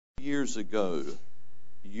Years ago,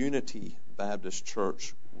 Unity Baptist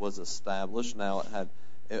Church was established. Now,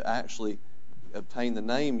 it actually obtained the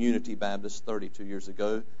name Unity Baptist 32 years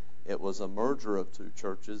ago. It was a merger of two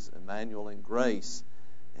churches, Emmanuel and Grace.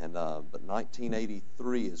 But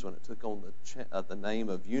 1983 is when it took on the name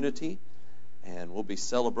of Unity. And we'll be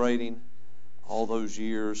celebrating all those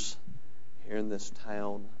years here in this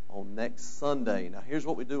town on next Sunday. Now, here's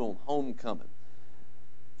what we do on homecoming.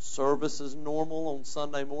 Service is normal on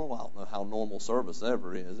Sunday morning. Well, I don't know how normal service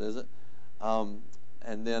ever is it? And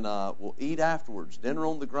then we'll eat afterwards, dinner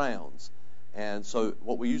on the grounds. And so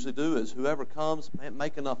what we usually do is whoever comes,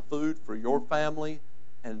 make enough food for your family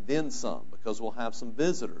and then some, because we'll have some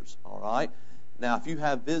visitors, all right? Now, if you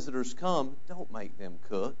have visitors come, don't make them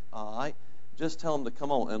cook, all right? Just tell them to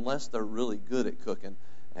come on, unless they're really good at cooking,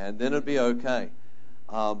 and then it'll be okay.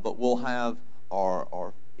 But we'll have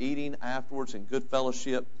our eating afterwards and good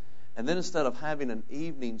fellowship. And then instead of having an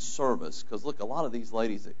evening service, because look, a lot of these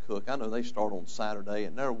ladies that cook, I know they start on Saturday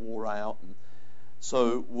and they're wore out. And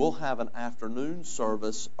so we'll have an afternoon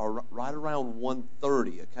service right around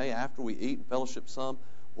 1:30, okay? After we eat and fellowship some,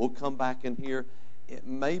 we'll come back in here. It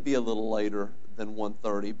may be a little later than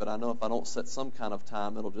 1:30, but I know if I don't set some kind of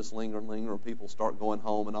time, it'll just linger and linger, and people start going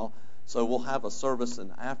home and all. So we'll have a service in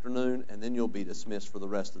the afternoon, and then you'll be dismissed for the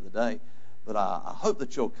rest of the day. But I hope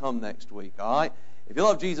that you'll come next week, all right? If you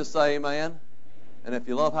love Jesus, say amen. And if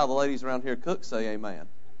you love how the ladies around here cook, say amen.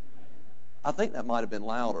 I think that might have been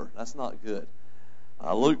louder. That's not good.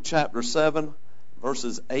 Luke chapter 7,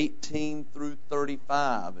 verses 18 through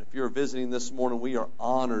 35. If you're visiting this morning, we are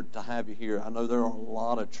honored to have you here. I know there are a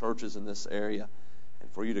lot of churches in this area. And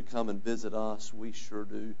for you to come and visit us, we sure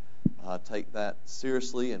do take that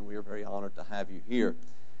seriously, and we are very honored to have you here.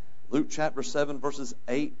 Luke chapter 7, verses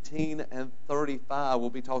 18 and 35. We'll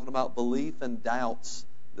be talking about belief and doubts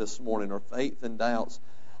this morning, or faith and doubts.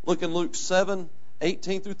 Look in Luke 7,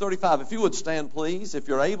 18 through 35. If you would stand, please. If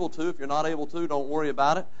you're able to. If you're not able to, don't worry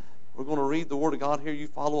about it. We're going to read the Word of God here. You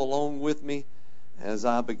follow along with me as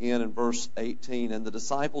I begin in verse 18. And the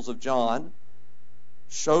disciples of John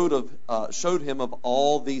showed him of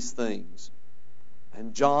all these things.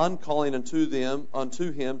 And John, calling unto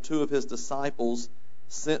him two of his disciples,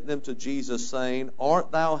 sent them to Jesus, saying,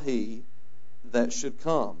 Art thou he that should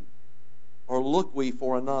come, or look we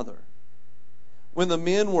for another? When the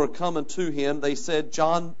men were come unto him, they said,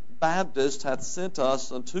 John Baptist hath sent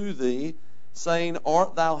us unto thee, saying,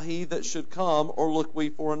 Art thou he that should come, or look we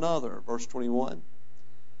for another? Verse 21.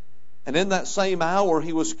 And in that same hour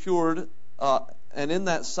he was cured,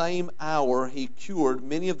 he cured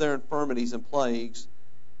many of their infirmities and plagues,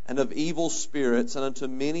 and of evil spirits, and unto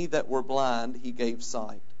many that were blind he gave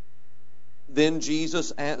sight. Then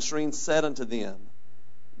Jesus answering said unto them,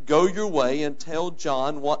 Go your way, and tell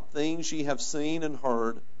John what things ye have seen and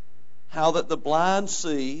heard, how that the blind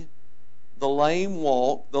see, the lame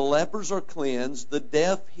walk, the lepers are cleansed, the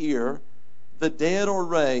deaf hear, the dead are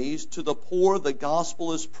raised, to the poor the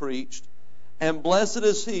gospel is preached, and blessed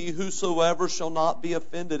is he whosoever shall not be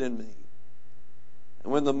offended in me.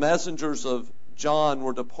 And when the messengers of John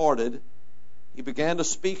were departed, he began to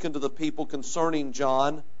speak unto the people concerning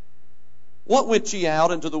John. What went ye out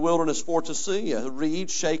into the wilderness for to see? A reed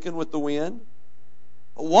shaken with the wind?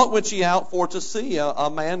 What went ye out for to see? A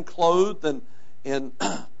man clothed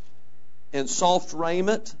in soft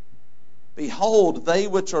raiment? Behold, they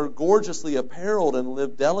which are gorgeously apparelled and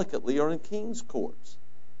live delicately are in king's courts.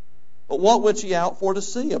 But what went ye out for to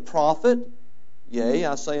see? A prophet? Yea,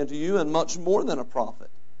 I say unto you, and much more than a prophet.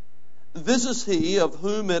 This is he of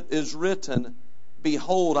whom it is written,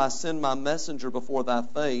 Behold, I send my messenger before thy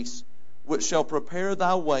face, which shall prepare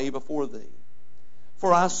thy way before thee.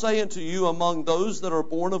 For I say unto you, among those that are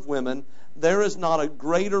born of women, there is not a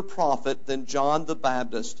greater prophet than John the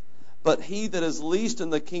Baptist, but he that is least in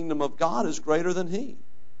the kingdom of God is greater than he.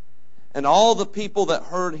 And all the people that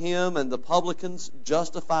heard him and the publicans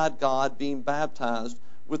justified God, being baptized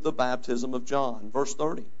with the baptism of John. Verse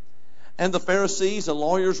 30. And the Pharisees and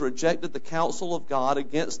lawyers rejected the counsel of God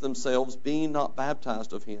against themselves, being not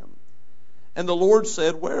baptized of him. And the Lord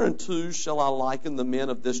said, Whereunto shall I liken the men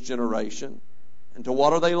of this generation? And to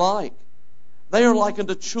what are they like? They are like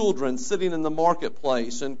unto children sitting in the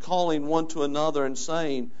marketplace, and calling one to another, and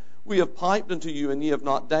saying, We have piped unto you, and ye have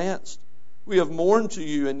not danced. We have mourned to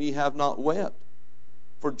you, and ye have not wept.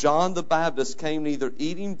 For John the Baptist came neither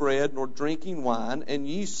eating bread nor drinking wine, and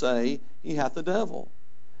ye say, He hath a devil.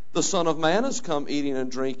 The Son of Man is come eating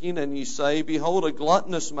and drinking, and ye say, Behold, a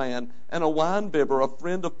gluttonous man, and a winebibber, a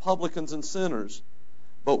friend of publicans and sinners.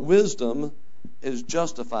 But wisdom is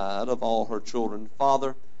justified of all her children.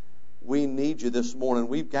 Father, we need you this morning.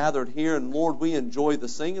 We've gathered here, and Lord, we enjoy the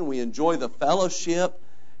singing, we enjoy the fellowship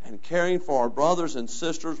and caring for our brothers and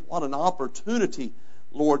sisters. What an opportunity,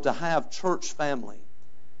 Lord, to have church family.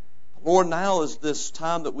 Lord, now is this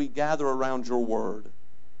time that we gather around your word.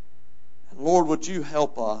 And Lord, would you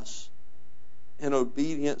help us in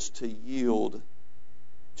obedience to yield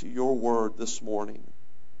to your word this morning.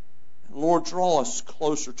 And Lord, draw us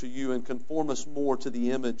closer to you and conform us more to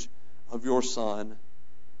the image of your Son.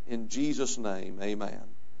 In Jesus' name, amen.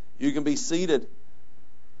 You can be seated.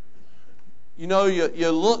 You know, you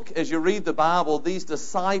look, as you read the Bible, these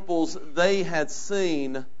disciples, they had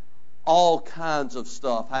seen all kinds of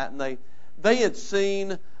stuff, hadn't they? They had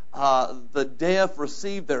seen the deaf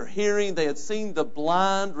receive their hearing. They had seen the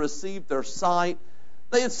blind receive their sight.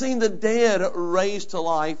 They had seen the dead raised to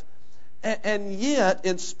life. And yet,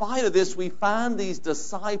 in spite of this, we find these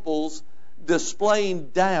disciples displaying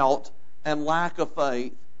doubt and lack of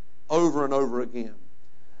faith over and over again.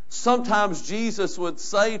 Sometimes Jesus would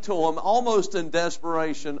say to them, almost in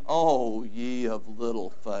desperation, "Oh, ye of little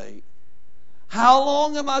faith, how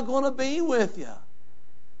long am I going to be with you?"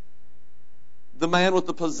 The man with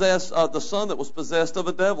the son that was possessed of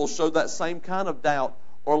a devil showed that same kind of doubt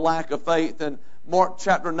or lack of faith. In Mark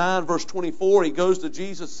chapter 9, verse 24, he goes to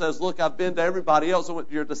Jesus and says, "Look, I've been to everybody else. I went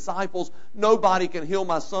to your disciples. Nobody can heal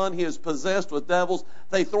my son. He is possessed with devils.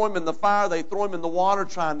 They throw him in the fire. They throw him in the water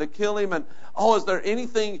trying to kill him. And, oh, is there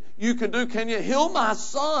anything you can do? Can you heal my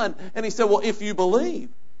son?" And he said, "Well, if you believe."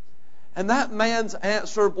 And that man's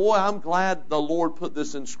answer, boy, I'm glad the Lord put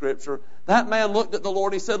this in Scripture. That man looked at the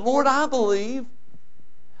Lord. He said, "Lord, I believe.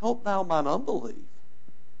 Help thou mine unbelief."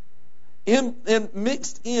 And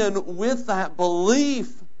mixed in with that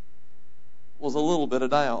belief was a little bit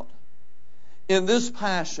of doubt. In this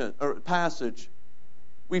passage,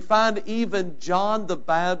 we find even John the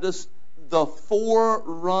Baptist, the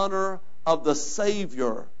forerunner of the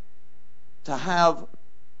Savior, to have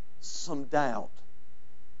some doubt.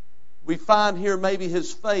 We find here maybe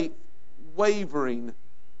his faith wavering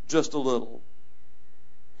just a little.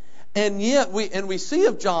 And yet, we see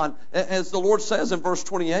of John, as the Lord says in verse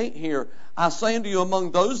 28 here, "I say unto you,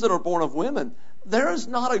 among those that are born of women, there is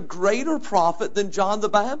not a greater prophet than John the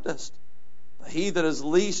Baptist. But he that is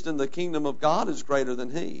least in the kingdom of God is greater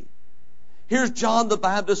than he." Here's John the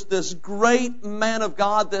Baptist, this great man of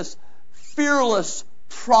God, this fearless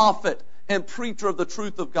prophet and preacher of the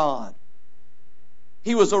truth of God.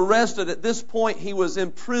 He was arrested. At this point, he was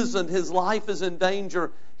imprisoned. His life is in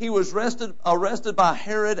danger. He was arrested by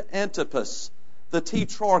Herod Antipas, the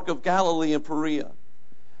tetrarch of Galilee and Perea.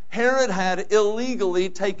 Herod had illegally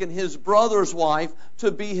taken his brother's wife to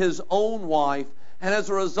be his own wife. And as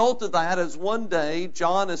a result of that, as one day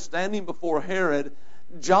John is standing before Herod,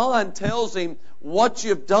 John tells him, "What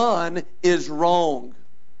you've done is wrong.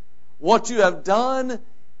 What you have done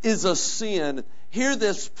is a sin." Here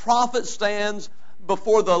this prophet stands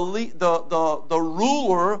before the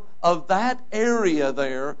ruler of that area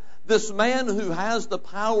there, this man who has the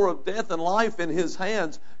power of death and life in his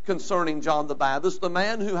hands concerning John the Baptist, the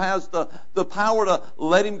man who has the power to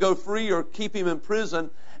let him go free or keep him in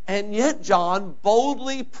prison. And yet John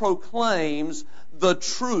boldly proclaims the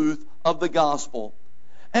truth of the gospel.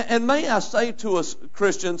 And may I say to us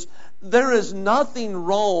Christians, there is nothing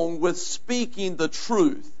wrong with speaking the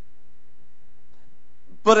truth.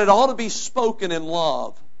 But it ought to be spoken in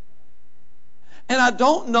love. And I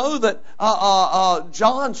don't know that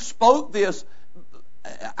John spoke this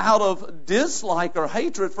out of dislike or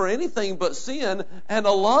hatred for anything but sin and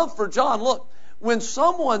a love for John. Look, when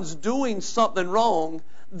someone's doing something wrong,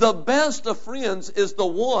 the best of friends is the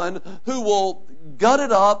one who will gut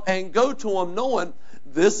it up and go to them knowing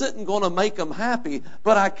this isn't going to make them happy,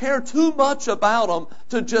 but I care too much about them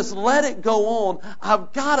to just let it go on.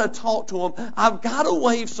 I've got to talk to them. I've got to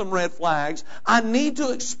wave some red flags. I need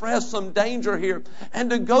to express some danger here. And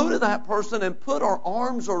to go to that person and put our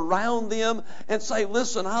arms around them and say,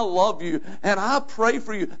 "Listen, I love you and I pray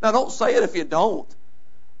for you." Now, don't say it if you don't.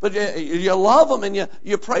 But you love them and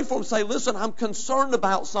you pray for them. Say, "Listen, I'm concerned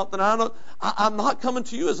about something. I'm not coming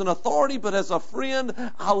to you as an authority, but as a friend.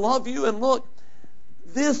 I love you. And look,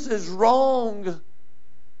 this is wrong.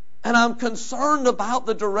 And I'm concerned about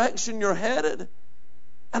the direction you're headed.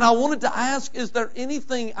 And I wanted to ask, is there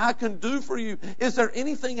anything I can do for you? Is there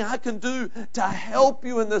anything I can do to help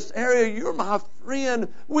you in this area? You're my friend.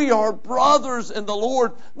 We are brothers in the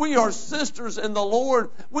Lord. We are sisters in the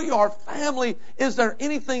Lord. We are family. Is there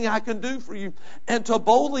anything I can do for you?" And to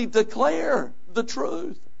boldly declare the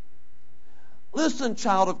truth. Listen,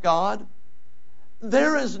 child of God,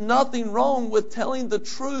 there is nothing wrong with telling the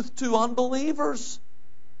truth to unbelievers.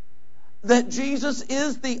 that Jesus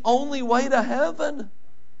is the only way to heaven.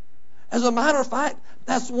 As a matter of fact,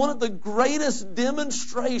 that's one of the greatest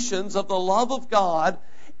demonstrations of the love of God,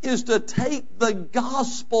 is to take the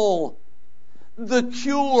gospel, the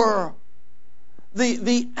cure,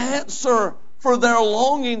 the answer for their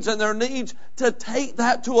longings and their needs, to take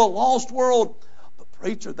that to a lost world. But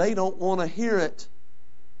preacher, they don't want to hear it.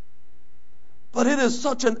 But it is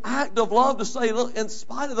such an act of love to say, look, in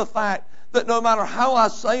spite of the fact that no matter how I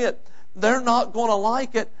say it, they're not going to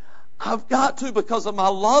like it, I've got to, because of my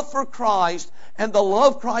love for Christ and the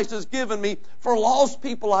love Christ has given me for lost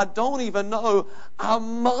people I don't even know, I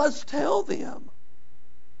must tell them.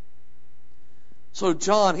 So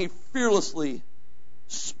John, he fearlessly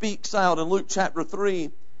speaks out. In Luke chapter 3,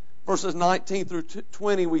 verses 19 through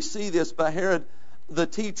 20, we see this. But Herod the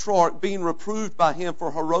Tetrarch, being reproved by him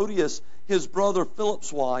for Herodias, his brother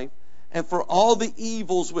Philip's wife, and for all the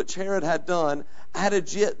evils which Herod had done,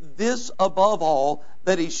 added yet this above all,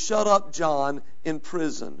 that he shut up John in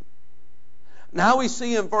prison. Now we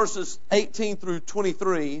see in verses 18 through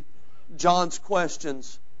 23, John's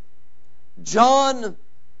questions. John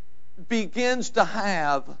begins to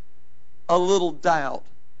have a little doubt.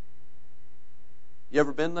 You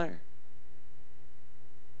ever been there?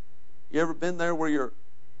 You ever been there where your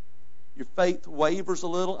faith wavers a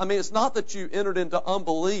little? I mean, it's not that you entered into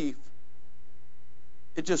unbelief.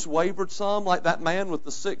 It just wavered some, like that man with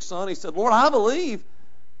the sick son. He said, Lord, I believe.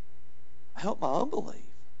 Help my unbelief.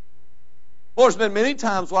 Well, there's been many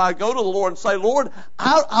times where I go to the Lord and say, Lord,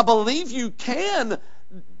 I believe you can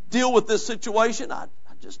deal with this situation. I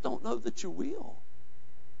just don't know that you will.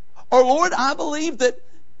 Or, Lord, I believe that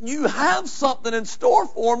you have something in store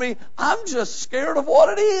for me. I'm just scared of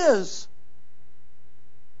what it is.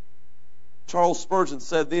 Charles Spurgeon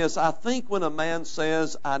said this, I think when a man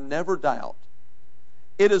says, I never doubt,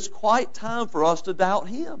 it is quite time for us to doubt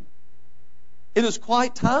him. It is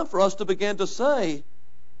quite time for us to begin to say,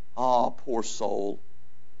 poor soul,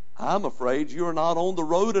 I'm afraid you are not on the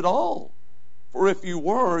road at all. For if you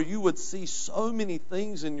were, you would see so many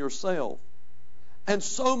things in yourself and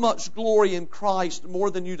so much glory in Christ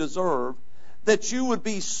more than you deserve, that you would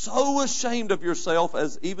be so ashamed of yourself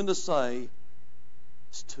as even to say,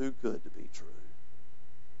 it's too good to be true.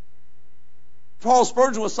 Charles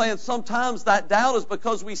Spurgeon was saying sometimes that doubt is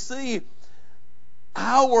because we see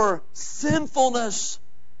our sinfulness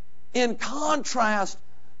in contrast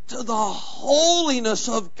to the holiness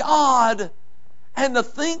of God, and to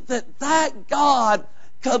think that God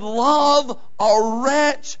could love a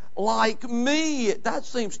wretch like me, that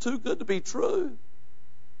seems too good to be true.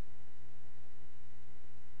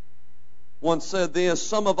 One said this,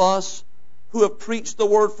 some of us who have preached the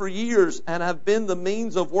Word for years and have been the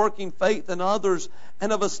means of working faith in others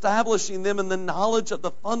and of establishing them in the knowledge of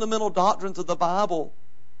the fundamental doctrines of the Bible,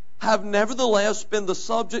 have nevertheless been the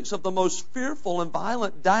subjects of the most fearful and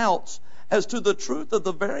violent doubts as to the truth of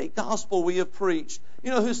the very gospel we have preached.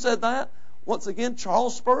 You know who said that? Once again,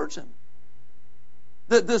 Charles Spurgeon.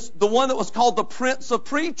 The one that was called the Prince of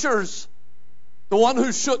Preachers. The one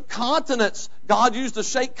who shook continents. God used to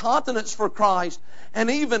shake continents for Christ.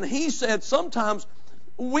 And even he said sometimes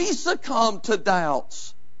we succumb to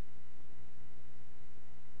doubts.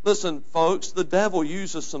 Listen, folks, the devil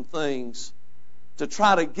uses some things to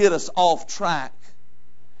try to get us off track.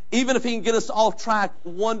 Even if he can get us off track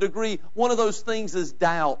 1 degree, one of those things is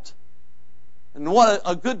doubt. And what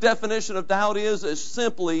a good definition of doubt is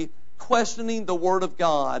simply questioning the Word of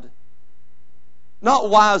God. Not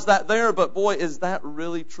why is that there, but boy, is that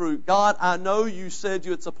really true. God, I know you said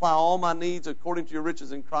you would supply all my needs according to your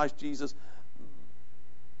riches in Christ Jesus,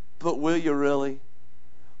 but will you really?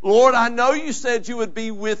 Lord, I know you said you would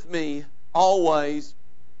be with me always,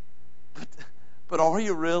 but are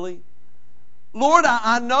you really? Lord,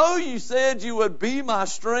 I know you said you would be my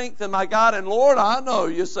strength and my God, and Lord, I know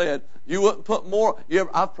you said you wouldn't put more.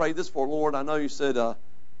 I've prayed this for, Lord, I know you said you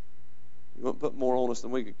wouldn't put more on us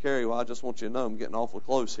than we could carry. Well, I just want you to know I'm getting awful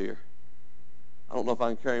close here. I don't know if I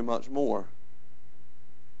can carry much more.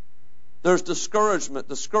 There's discouragement.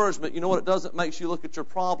 Discouragement, you know what it does? It makes you look at your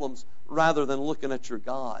problems rather than looking at your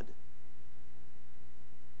God.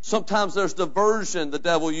 Sometimes there's diversion the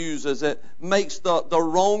devil uses. It makes the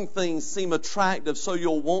wrong things seem attractive so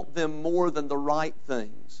you'll want them more than the right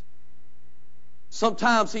things.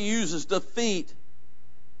 Sometimes he uses defeat.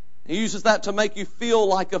 He uses that to make you feel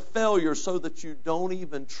like a failure so that you don't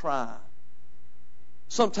even try.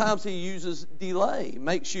 Sometimes he uses delay.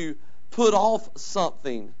 Makes you put off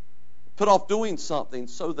something, put off doing something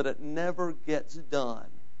so that it never gets done.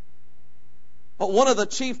 But one of the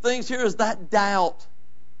chief things here is that doubt.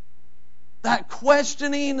 That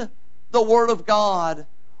questioning the Word of God.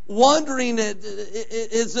 wondering,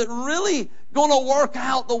 is it really going to work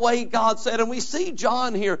out the way God said? And we see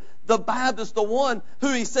John here, the Baptist, the one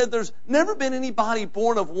who he said there's never been anybody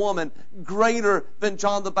born of woman greater than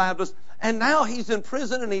John the Baptist. And now he's in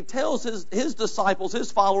prison, and he tells his disciples,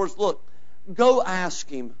 his followers, look, go ask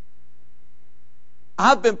him.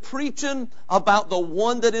 I've been preaching about the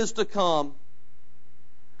one that is to come.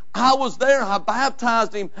 I was there. I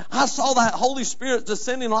baptized him. I saw that Holy Spirit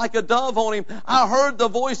descending like a dove on him. I heard the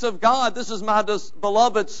voice of God. This is my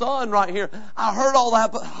beloved Son right here. I heard all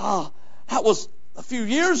that, but that was a few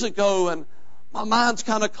years ago, and my mind's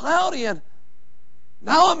kind of cloudy, and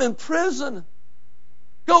now I'm in prison.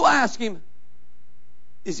 Go ask him,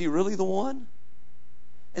 is he really the one?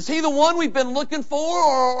 Is he the one we've been looking for,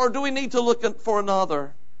 or do we need to look for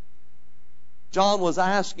another? John was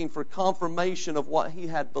asking for confirmation of what he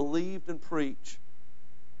had believed and preached.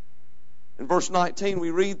 In verse 19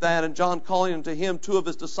 we read that, and John calling unto him 2 of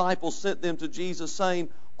his disciples sent them to Jesus, saying,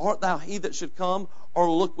 Art thou he that should come, or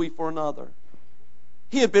look we for another?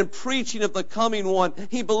 He had been preaching of the coming one.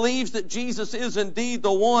 He believes that Jesus is indeed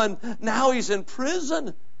the one. Now he's in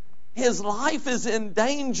prison. His life is in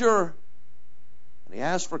danger. And he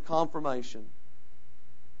asked for confirmation.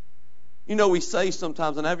 You know, we say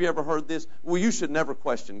sometimes, and have you ever heard this? Well, you should never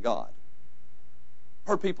question God.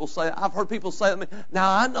 I've heard people say to me, now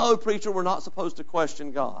I know, preacher, we're not supposed to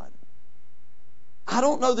question God. I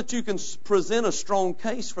don't know that you can present a strong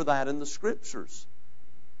case for that in the Scriptures.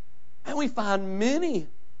 And we find many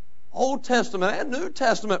Old Testament and New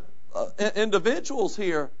Testament individuals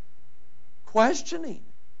here questioning,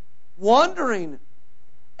 wondering.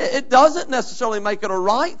 It doesn't necessarily make it a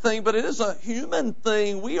right thing, but it is a human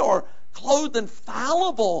thing. We are clothed in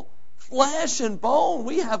fallible flesh and bone.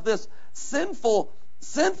 We have this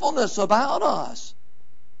sinfulness about us.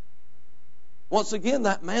 Once again,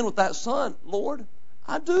 that man with that son, Lord,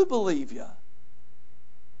 I do believe you.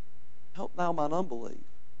 Help thou mine unbelief.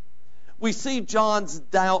 We see John's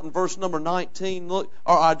doubt in verse number 19. Look,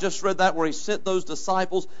 or I just read that where he sent those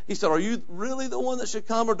disciples. He said, are you really the one that should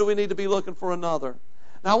come, or do we need to be looking for another?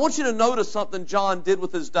 Now I want you to notice something John did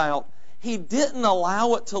with his doubt. He didn't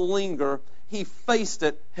allow it to linger. He faced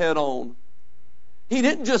it head on. He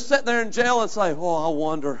didn't just sit there in jail and say, I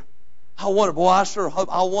wonder, boy, I sure hope,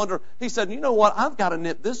 I wonder. He said, you know what, I've got to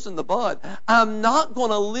nip this in the bud. I'm not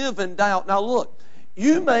going to live in doubt. Now look,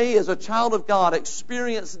 you may, as a child of God,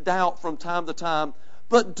 experience doubt from time to time,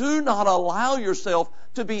 but do not allow yourself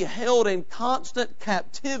to be held in constant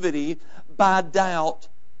captivity by doubt.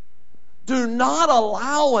 Do not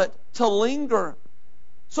allow it to linger.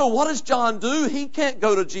 So what does John do? He can't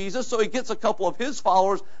go to Jesus, so he gets a couple of his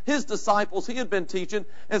followers, his disciples he had been teaching,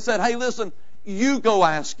 and said, hey, listen, you go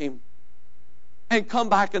ask him and come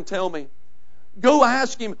back and tell me. Go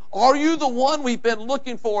ask him, are you the one we've been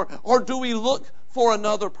looking for, or do we look for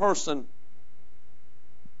another person?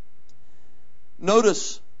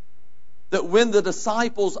 Notice that when the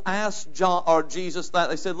disciples asked Jesus that,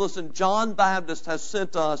 they said, listen, John Baptist has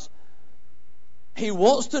sent us. He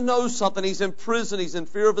wants to know something. He's in prison. He's in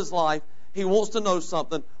fear of his life. He wants to know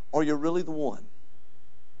something. Are you really the one?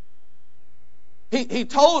 He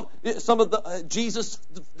told some of the Jesus'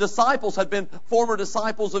 disciples had been former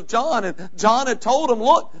disciples of John, and John had told them,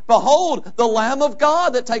 look, behold, the Lamb of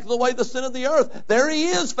God that taketh away the sin of the earth. There he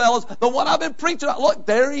is, fellas. The one I've been preaching about. Look,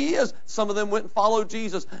 there he is. Some of them went and followed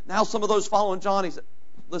Jesus. Now some of those following John, he said,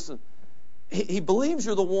 listen, he believes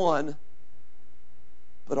you're the one,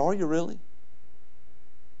 but are you really?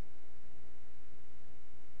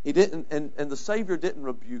 He didn't, and the Savior didn't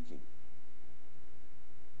rebuke him.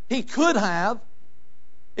 He could have.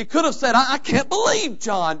 He could have said, I can't believe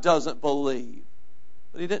John doesn't believe.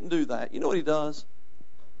 But he didn't do that. You know what he does?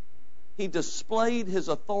 He displayed his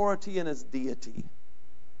authority and his deity.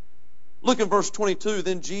 Look in verse 22.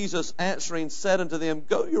 Then Jesus answering said unto them,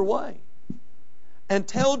 go your way, and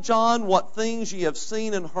tell John what things ye have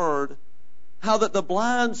seen and heard, how that the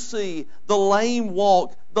blind see, the lame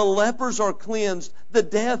walk, the lepers are cleansed, the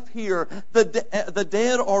deaf hear, the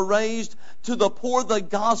dead are raised, to the poor the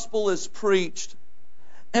gospel is preached.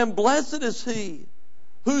 And blessed is he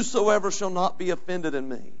whosoever shall not be offended in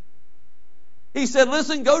me. He said,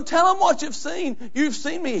 listen, go tell them what you've seen. You've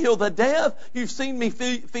seen me heal the deaf. You've seen me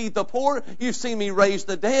feed the poor. You've seen me raise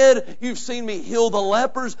the dead. You've seen me heal the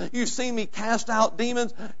lepers. You've seen me cast out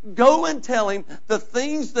demons. Go and tell him the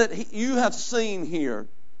things that you have seen here.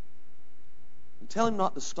 And tell him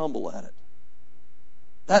not to stumble at it.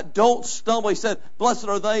 That don't stumble. He said, blessed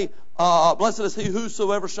are they, blessed is he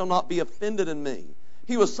whosoever shall not be offended in me.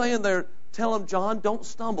 He was saying there, tell him, John, don't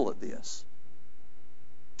stumble at this.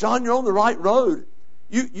 John, you're on the right road.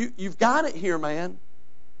 You've got it here, man.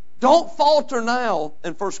 Don't falter now.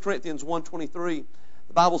 In 1 Corinthians 1:23,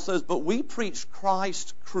 the Bible says, "But we preach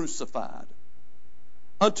Christ crucified,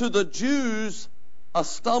 unto the Jews a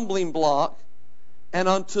stumbling block, and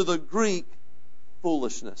unto the Greek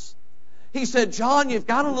foolishness." He said, John, you've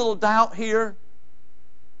got a little doubt here.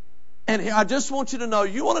 And I just want you to know,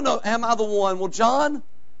 you want to know, am I the one? Well, John,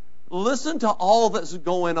 listen to all that's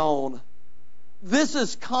going on. This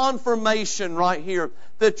is confirmation right here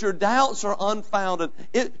that your doubts are unfounded.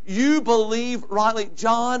 You believe rightly.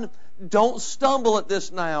 John, don't stumble at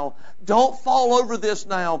this now. Don't fall over this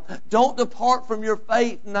now. Don't depart from your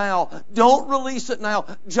faith now. Don't release it now.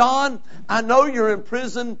 John, I know you're in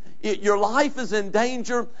prison. Your life is in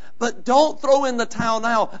danger, but don't throw in the towel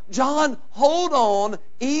now. John, hold on,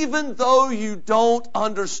 even though you don't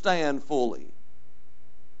understand fully.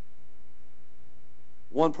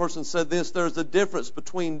 One person said this, there's a difference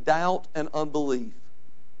between doubt and unbelief.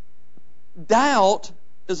 Doubt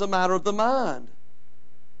is a matter of the mind.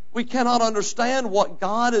 We cannot understand what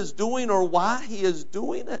God is doing or why He is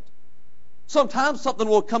doing it. Sometimes something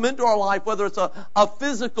will come into our life, whether it's a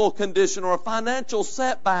physical condition or a financial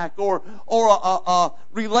setback or a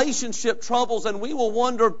relationship troubles, and we will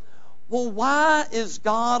wonder, well, why is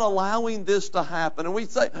God allowing this to happen? And we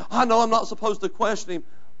say, I know I'm not supposed to question Him.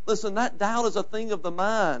 Listen, that doubt is a thing of the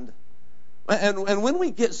mind. And when we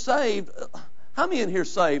get saved, how many in here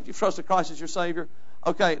saved? You've trusted Christ as your Savior?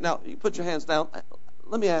 Okay, now you put your hands down.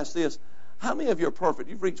 Let me ask this. How many of you are perfect?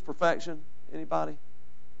 You've reached perfection? Anybody?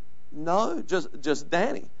 No? Just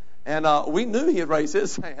Danny. And we knew he had raised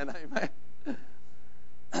his hand.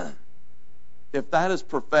 Amen. If that is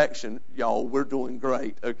perfection, y'all, we're doing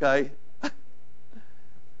great, okay?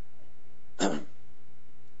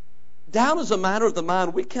 Doubt is a matter of the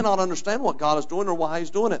mind. We cannot understand what God is doing or why He's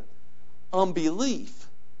doing it. Unbelief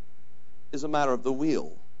is a matter of the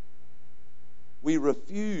will. We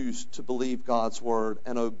refuse to believe God's Word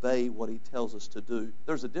and obey what He tells us to do.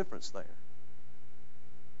 There's a difference there.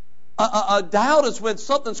 A doubt is when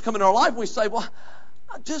something's come in our life and we say, well,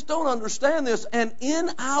 I just don't understand this. And in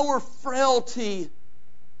our frailty,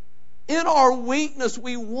 in our weakness,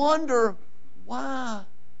 we wonder, why?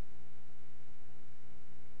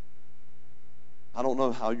 I don't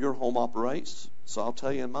know how your home operates, so I'll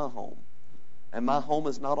tell you in my home. And my home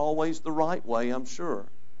is not always the right way, I'm sure.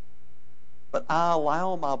 But I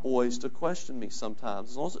allow my boys to question me sometimes,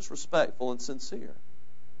 as long as it's respectful and sincere.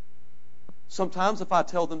 Sometimes if I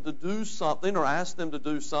tell them to do something or ask them to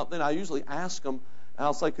do something, I usually ask them, and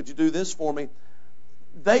I'll say, could you do this for me?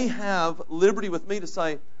 They have liberty with me to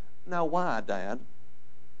say, now why, Dad?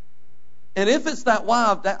 And if it's that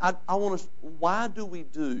why, I want to, why do we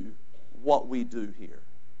do what we do here?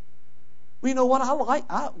 Well, you know what?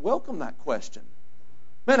 I welcome that question.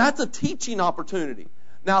 Man, that's a teaching opportunity.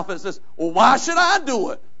 Now, if it says, well, why should I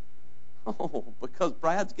do it? Oh, because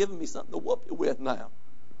Brad's giving me something to whoop you with now.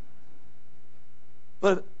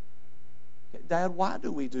 But, Dad, why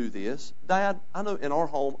do we do this? Dad, I know in our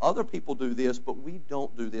home other people do this, but we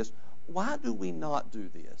don't do this. Why do we not do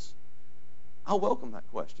this? I welcome that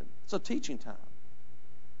question. It's a teaching time.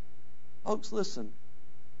 Folks, listen.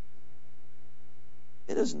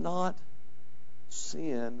 It is not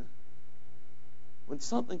sin when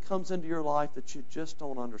something comes into your life that you just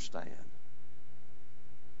don't understand,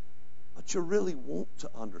 but you really want to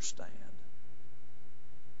understand.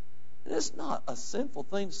 And it's not a sinful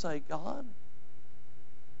thing to say, God,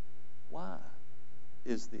 why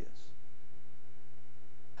is this?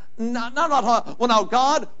 Not, well, now,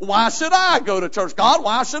 God, why should I go to church? God,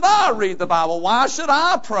 why should I read the Bible? Why should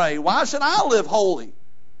I pray? Why should I live holy?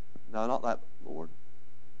 No, not that, Lord.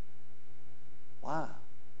 Why?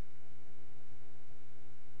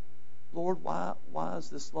 Lord, why is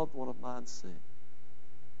this loved one of mine sick?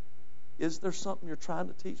 Is there something you're trying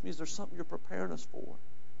to teach me? Is there something you're preparing us for?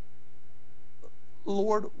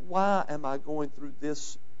 Lord, why am I going through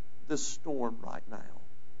this storm right now?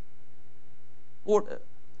 Lord,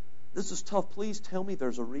 this is tough. Please tell me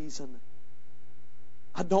there's a reason.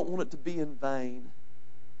 I don't want it to be in vain.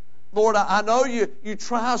 Lord, I know you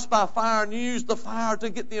try us by fire and you use the fire to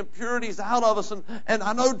get the impurities out of us. And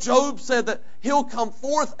I know Job said that he'll come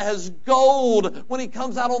forth as gold when he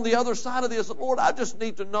comes out on the other side of this. Lord, I just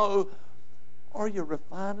need to know, are you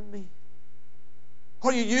refining me?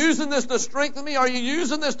 Are you using this to strengthen me? Are you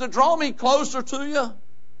using this to draw me closer to you?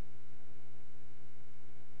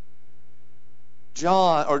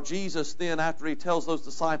 Jesus then, after He tells those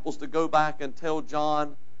disciples to go back and tell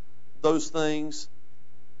John those things,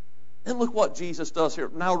 and look what Jesus does here.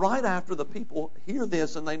 Now, right after the people hear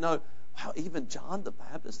this and they know, wow, even John the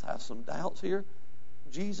Baptist has some doubts here,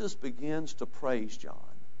 Jesus begins to praise John.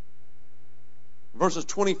 Verses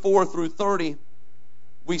 24 through 30,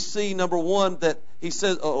 we see, number one, that he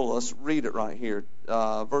says, let's read it right here.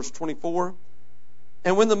 Verse 24.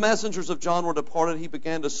 And when the messengers of John were departed, he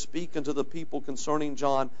began to speak unto the people concerning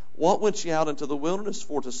John. What went ye out into the wilderness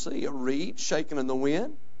for to see? A reed shaken in the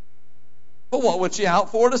wind? But what went ye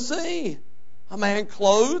out for to see? A man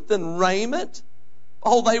clothed in raiment?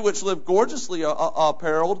 All they which live gorgeously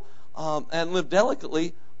apparelled and live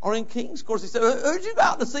delicately are in king's courts. He said, who'd you go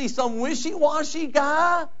out to see? Some wishy-washy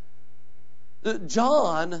guy?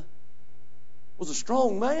 John was a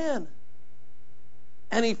strong man.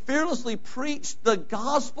 And he fearlessly preached the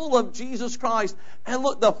gospel of Jesus Christ. And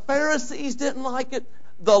look, the Pharisees didn't like it.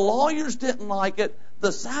 The lawyers didn't like it.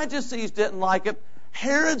 The Sadducees didn't like it.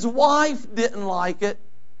 Herod's wife didn't like it.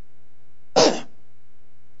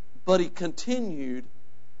 But he continued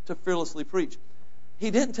to fearlessly preach.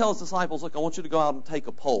 He didn't tell his disciples, look, I want you to go out and take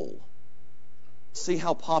a poll. See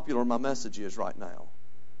how popular my message is right now.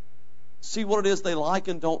 See what it is they like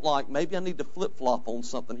and don't like. Maybe I need to flip-flop on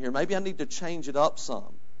something here. Maybe I need to change it up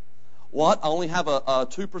some. What? I only have a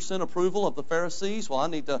 2% approval of the Pharisees? Well, I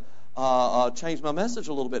need to change my message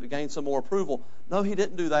a little bit to gain some more approval. No, he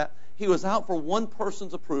didn't do that. He was out for one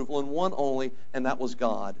person's approval and one only, and that was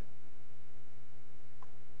God.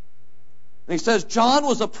 And he says, John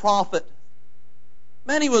was a prophet.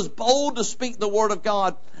 Man, he was bold to speak the word of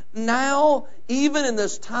God. Now, even in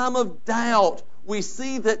this time of doubt, we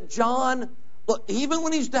see that John, look, even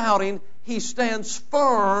when he's doubting, he stands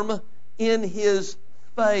firm in his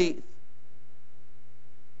faith.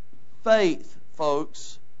 Faith,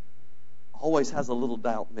 folks, always has a little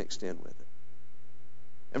doubt mixed in with it.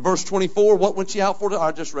 In verse 24, what went ye out for?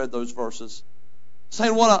 I just read those verses.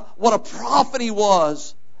 Saying what a prophet he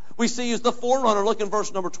was. We see as the forerunner. Look in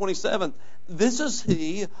verse number 27. This is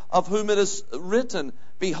he of whom it is written,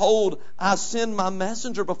 Behold, I send my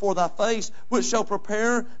messenger before thy face, which shall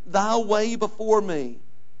prepare thy way before me.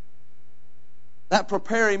 That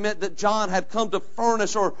preparing meant that John had come to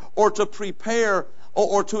furnish or to prepare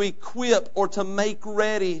or to equip or to make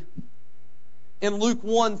ready. In Luke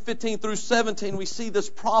 1:15 through 17, we see this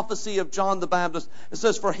prophecy of John the Baptist. It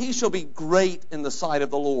says, For he shall be great in the sight of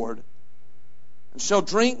the Lord, and shall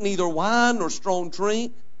drink neither wine nor strong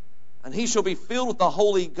drink, and he shall be filled with the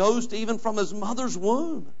Holy Ghost even from his mother's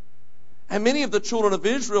womb. And many of the children of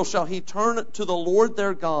Israel shall he turn to the Lord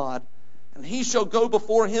their God, and he shall go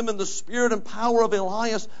before him in the spirit and power of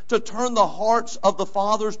Elias to turn the hearts of the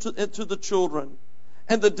fathers to the children,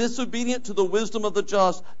 and the disobedient to the wisdom of the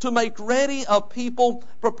just, to make ready a people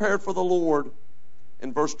prepared for the Lord.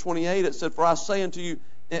 In verse 28 it said, For I say unto you,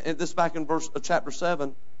 and this back in chapter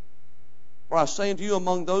 7, For I say unto you,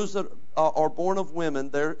 among those that are born of women,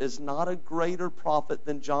 there is not a greater prophet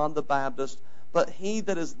than John the Baptist, but he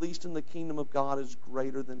that is least in the kingdom of God is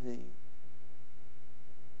greater than he.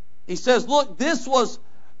 He says, look, this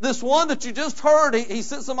one that you just heard. He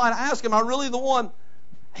sent somebody to ask him, am I really the one?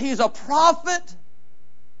 He's a prophet.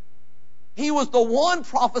 He was the one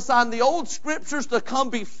prophesying the old scriptures to come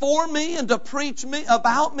before me and to preach me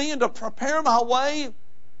about me and to prepare my way.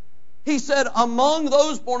 He said, among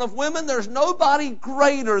those born of women, there's nobody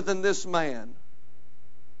greater than this man.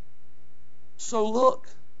 So look,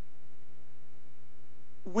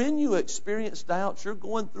 when you experience doubts, you're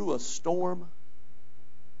going through a storm,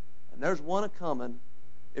 and there's one a-coming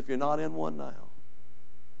if you're not in one now.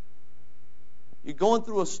 You're going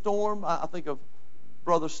through a storm. I think of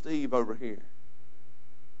Brother Steve over here.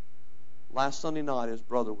 Last Sunday night, his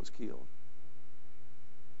brother was killed.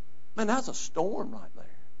 Man, that's a storm right there.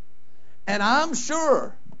 And I'm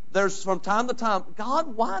sure there's from time to time,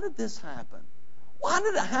 God, why did this happen? Why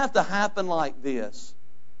did it have to happen like this?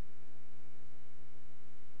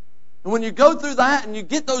 And when you go through that and you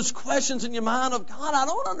get those questions in your mind of, God, I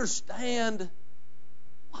don't understand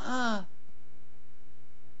why.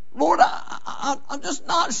 Lord, I'm just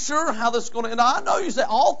not sure how this is going to end. I know you say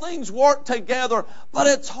all things work together, but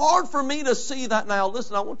it's hard for me to see that now.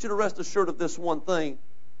 Listen, I want you to rest assured of this one thing.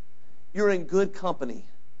 You're in good company.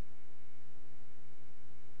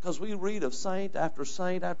 Because we read of saint after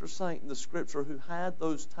saint after saint in the Scripture who had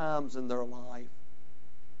those times in their life.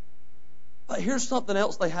 But here's something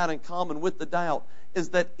else they had in common with the doubt, is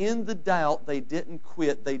that in the doubt they didn't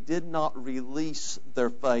quit. They did not release their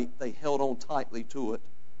faith. They held on tightly to it.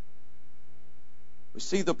 We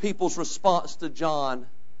see the people's response to John.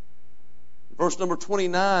 Verse number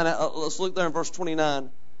 29, let's look there in verse 29.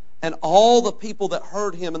 And all the people that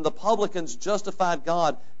heard him and the publicans justified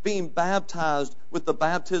God, being baptized with the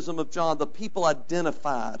baptism of John. The people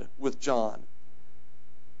identified with John.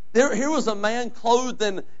 Here was a man clothed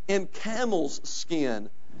in camel's skin.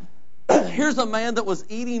 Here's a man that was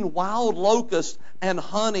eating wild locusts and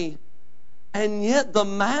honey, and yet the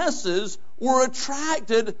masses were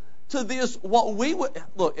attracted to this. What we would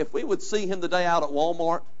look, if we would see him today out at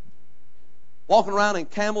Walmart, walking around in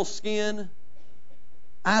camel skin,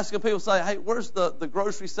 asking people, say, hey, where's the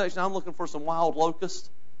grocery section? I'm looking for some wild locusts.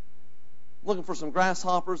 I'm looking for some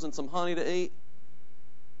grasshoppers and some honey to eat.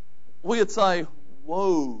 We'd say,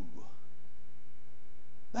 whoa,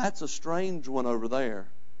 that's a strange one over there.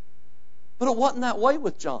 But it wasn't that way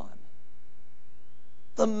with John.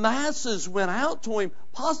 The masses went out to him,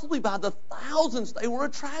 possibly by the thousands. They were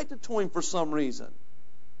attracted to him for some reason.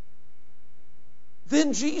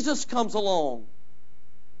 Then Jesus comes along.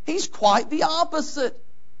 He's quite the opposite.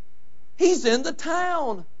 He's in the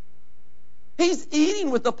town. He's eating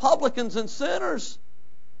with the publicans and sinners.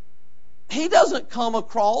 He doesn't come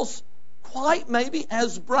across quite maybe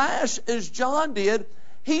as brash as John did.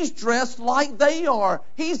 He's dressed like they are.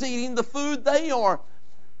 He's eating the food they are.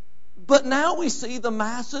 But now we see the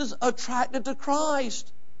masses attracted to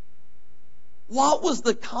Christ. What was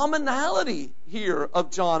the commonality here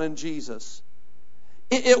of John and Jesus?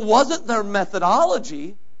 It wasn't their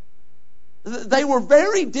methodology. They were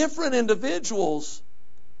very different individuals.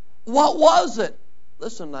 What was it?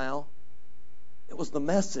 Listen now. It was the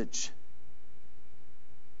message.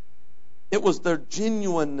 It was their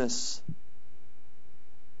genuineness.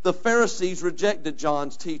 The Pharisees rejected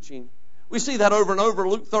John's teaching. We see that over and over.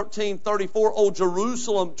 Luke 13:34. O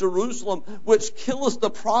Jerusalem, Jerusalem, which killest the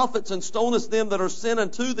prophets and stonest them that are sent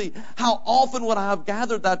unto thee. How often would I have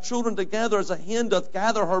gathered thy children together as a hen doth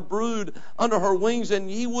gather her brood under her wings, and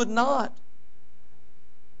ye would not.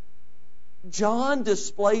 John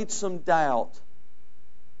displayed some doubt,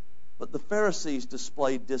 but the Pharisees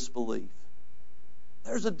displayed disbelief.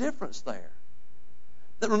 There's a difference there.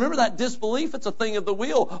 Remember that disbelief, it's a thing of the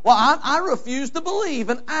will. Well, I refuse to believe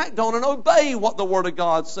and act on and obey what the Word of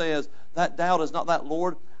God says. That doubt is not that,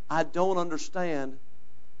 Lord, I don't understand,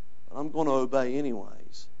 but I'm going to obey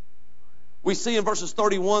anyways. We see in verses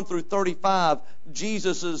 31 through 35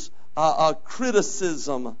 Jesus'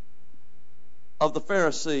 criticism of the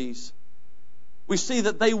Pharisees. We see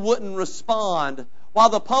that they wouldn't respond. While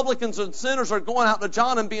the publicans and sinners are going out to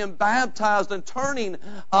John and being baptized and turning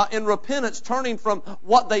in repentance, turning from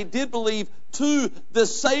what they did believe to the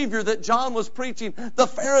Savior that John was preaching, the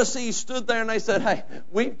Pharisees stood there and they said, hey,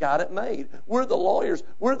 we've got it made. We're the lawyers.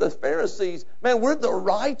 We're the Pharisees. Man, we're the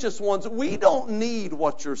righteous ones. We don't need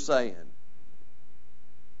what you're saying.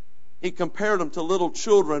 He compared them to little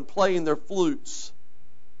children playing their flutes.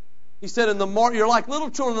 He said, you're like little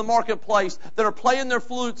children in the marketplace that are playing their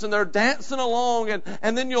flutes and they're dancing along,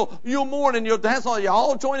 and then you'll mourn and you'll dance along. You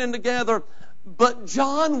all join in together. But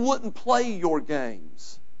John wouldn't play your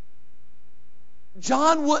games.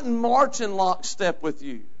 John wouldn't march in lockstep with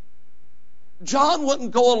you. John wouldn't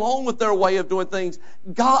go along with their way of doing things.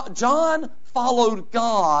 John followed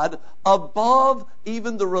God above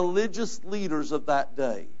even the religious leaders of that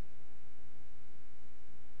day.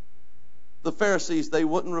 The Pharisees, they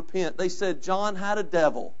wouldn't repent. They said John had a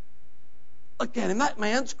devil. Look at him. That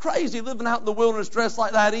man's crazy, living out in the wilderness dressed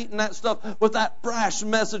like that, eating that stuff with that brash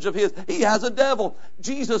message of his. He has a devil.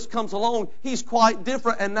 Jesus comes along. He's quite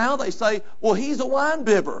different. And now they say, well, he's a wine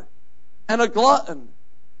bibber and a glutton.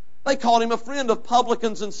 They called him a friend of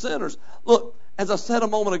publicans and sinners. Look, as I said a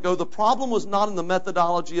moment ago, the problem was not in the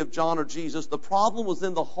methodology of John or Jesus. The problem was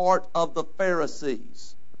in the heart of the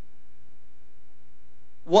Pharisees.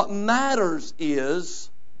 What matters is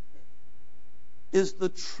the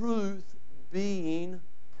truth being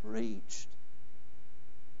preached.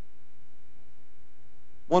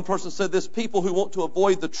 One person said this, people who want to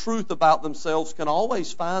avoid the truth about themselves can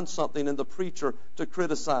always find something in the preacher to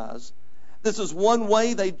criticize. This is one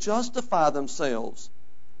way they justify themselves.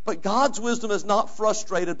 But God's wisdom is not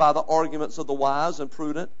frustrated by the arguments of the wise and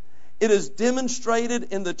prudent. It is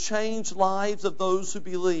demonstrated in the changed lives of those who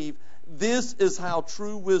believe. This is how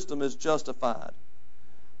true wisdom is justified.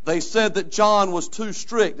 They said that John was too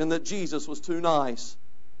strict and that Jesus was too nice.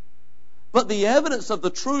 But the evidence of the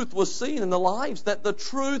truth was seen in the lives, that the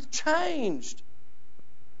truth changed.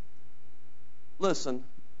 Listen.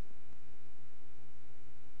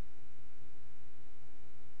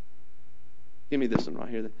 Give me this one right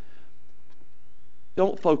here.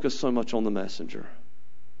 Don't focus so much on the messenger.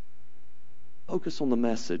 Focus on the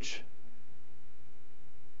message.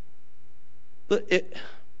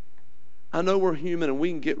 I know we're human and we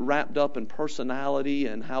can get wrapped up in personality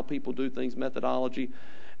and how people do things, methodology.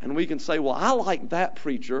 And we can say, well, I like that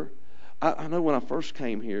preacher. I know when I first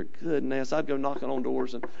came here, goodness, I'd go knocking on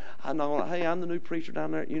doors and I'd knock on, hey, I'm the new preacher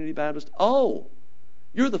down there at Unity Baptist. Oh,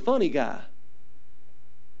 you're the funny guy.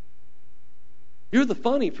 You're the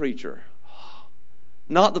funny preacher.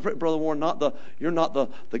 Not the Brother Warren, you're not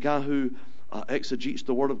the guy who exegetes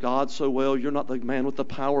the Word of God so well. You're not the man with the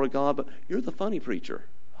power of God, but you're the funny preacher.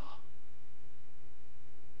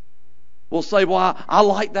 We'll say, well, I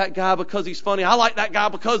like that guy because he's funny. I like that guy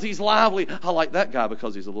because he's lively. I like that guy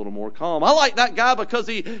because he's a little more calm. I like that guy because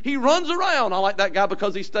he runs around. I like that guy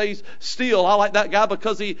because he stays still. I like that guy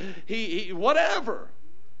because he whatever.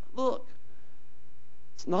 Look,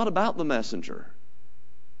 it's not about the messenger.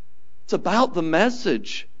 It's about the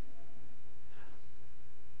message.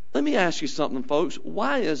 Let me ask you something, folks.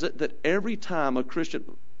 Why is it that every time a Christian...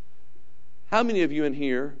 How many of you in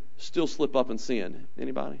here still slip up and sin?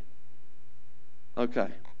 Anybody? Okay.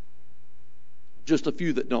 Just a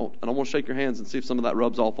few that don't. And I want to shake your hands and see if some of that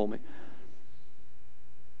rubs off on me.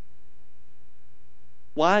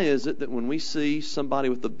 Why is it that when we see somebody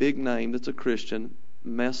with a big name that's a Christian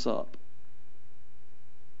mess up,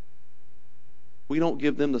 we don't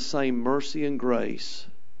give them the same mercy and grace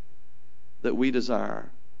that we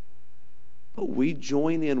desire, but we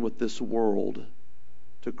join in with this world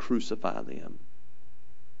to crucify them?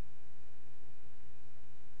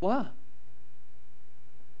 Why?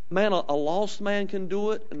 Man, a lost man can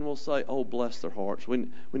do it, and we'll say, oh, bless their hearts. We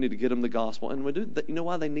need to get them the gospel. And we do that. You know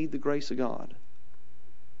why? They need the grace of God.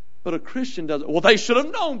 But a Christian doesn't. Well, they should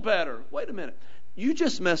have known better. Wait a minute. You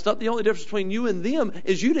just messed up. The only difference between you and them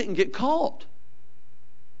is you didn't get caught.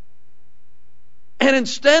 And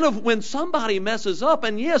instead of when somebody messes up,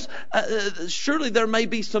 and yes, surely there may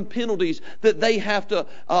be some penalties that they have to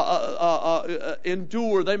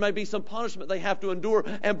endure. There may be some punishment they have to endure.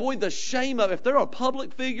 And boy, the shame of it, if they're a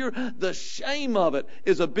public figure, the shame of it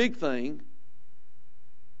is a big thing.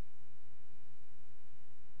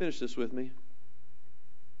 Finish this with me.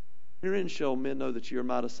 Herein shall men know that ye are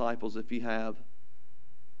my disciples if ye have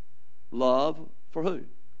love for who?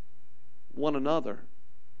 One another.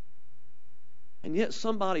 And yet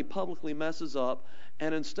somebody publicly messes up,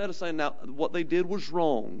 and instead of saying, now, what they did was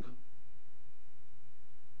wrong,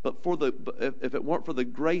 but if it weren't for the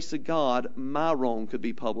grace of God, my wrong could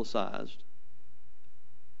be publicized.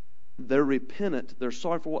 They're repentant. They're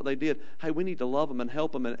sorry for what they did. Hey, we need to love them and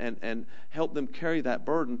help them and help them carry that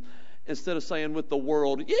burden. Instead of saying with the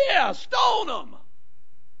world, yeah, stone them.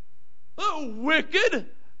 Oh, wicked.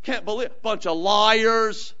 Can't believe it. Bunch of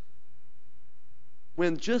liars.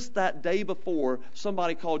 When just that day before,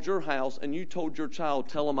 somebody called your house and you told your child,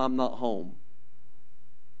 tell them I'm not home.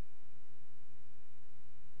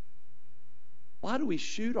 Why do we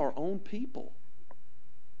shoot our own people?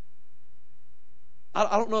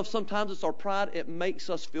 I don't know if sometimes it's our pride. It makes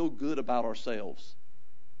us feel good about ourselves.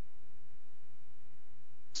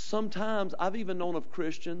 Sometimes I've even known of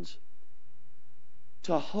Christians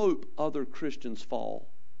to hope other Christians fall.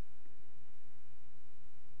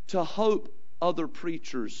 To hope other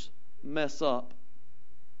preachers mess up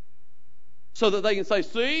so that they can say,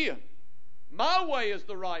 see, my way is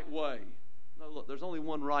the right way. No, look, there's only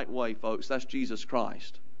one right way, folks. That's Jesus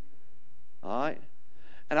Christ. All right?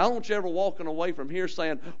 And I don't want you ever walking away from here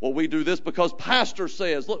saying, well, we do this because pastor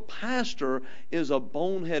says. Look, pastor is a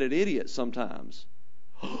boneheaded idiot sometimes.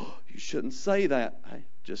 You shouldn't say that.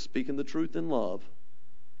 Just speaking the truth in love.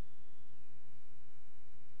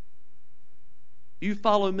 You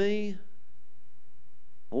follow me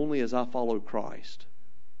only as I follow Christ.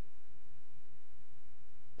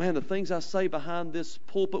 Man, the things I say behind this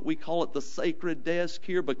pulpit, we call it the sacred desk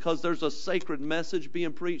here because there's a sacred message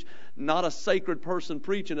being preached. Not a sacred person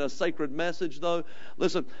preaching a sacred message, though.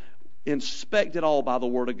 Listen, inspect it all by the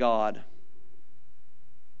Word of God.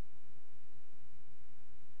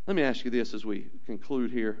 Let me ask you this as we conclude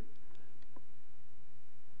here.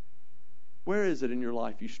 Where is it in your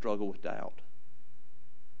life you struggle with doubt?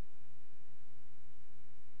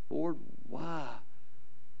 Lord, why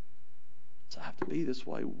does it have to be this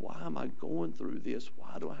way? Why am I going through this?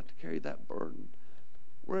 Why do I have to carry that burden?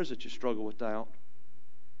 Where is it you struggle with doubt?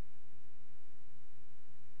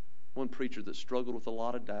 One preacher that struggled with a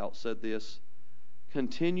lot of doubt said this: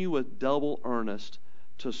 continue with double earnest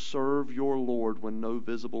to serve your Lord when no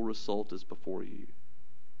visible result is before you.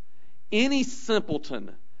 Any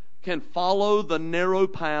simpleton can follow the narrow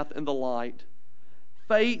path in the light.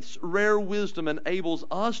 Faith's rare wisdom enables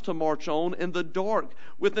us to march on in the dark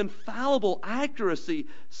with infallible accuracy,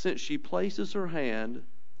 since she places her hand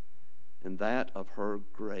in that of her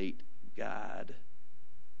great guide.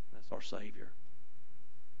 That's our Savior.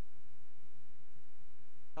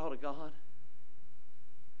 Child of God.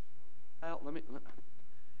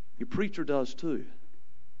 Your preacher does too.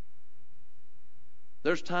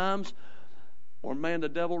 There's times or man, the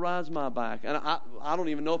devil rides my back. And I don't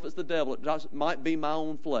even know if it's the devil. It just might be my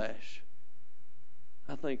own flesh.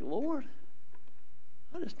 I think, Lord,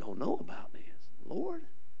 I just don't know about this. Lord,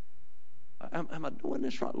 am I doing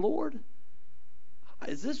this right? Lord,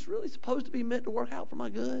 is this really supposed to be meant to work out for my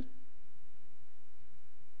good?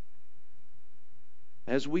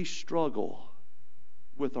 As we struggle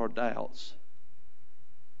with our doubts,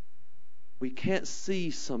 we can't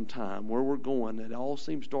see sometime where we're going. It all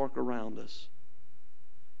seems dark around us.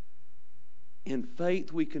 In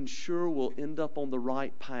faith, we can sure we'll end up on the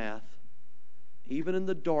right path, even in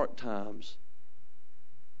the dark times,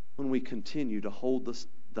 when we continue to hold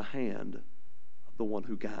the hand of the one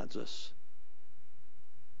who guides us.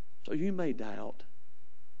 So you may doubt,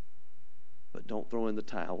 but don't throw in the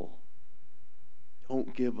towel.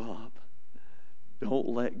 Don't give up. Don't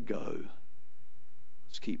let go.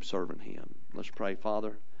 Let's keep serving Him. Let's pray.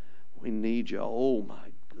 Father, we need You. Oh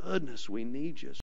my goodness, we need You.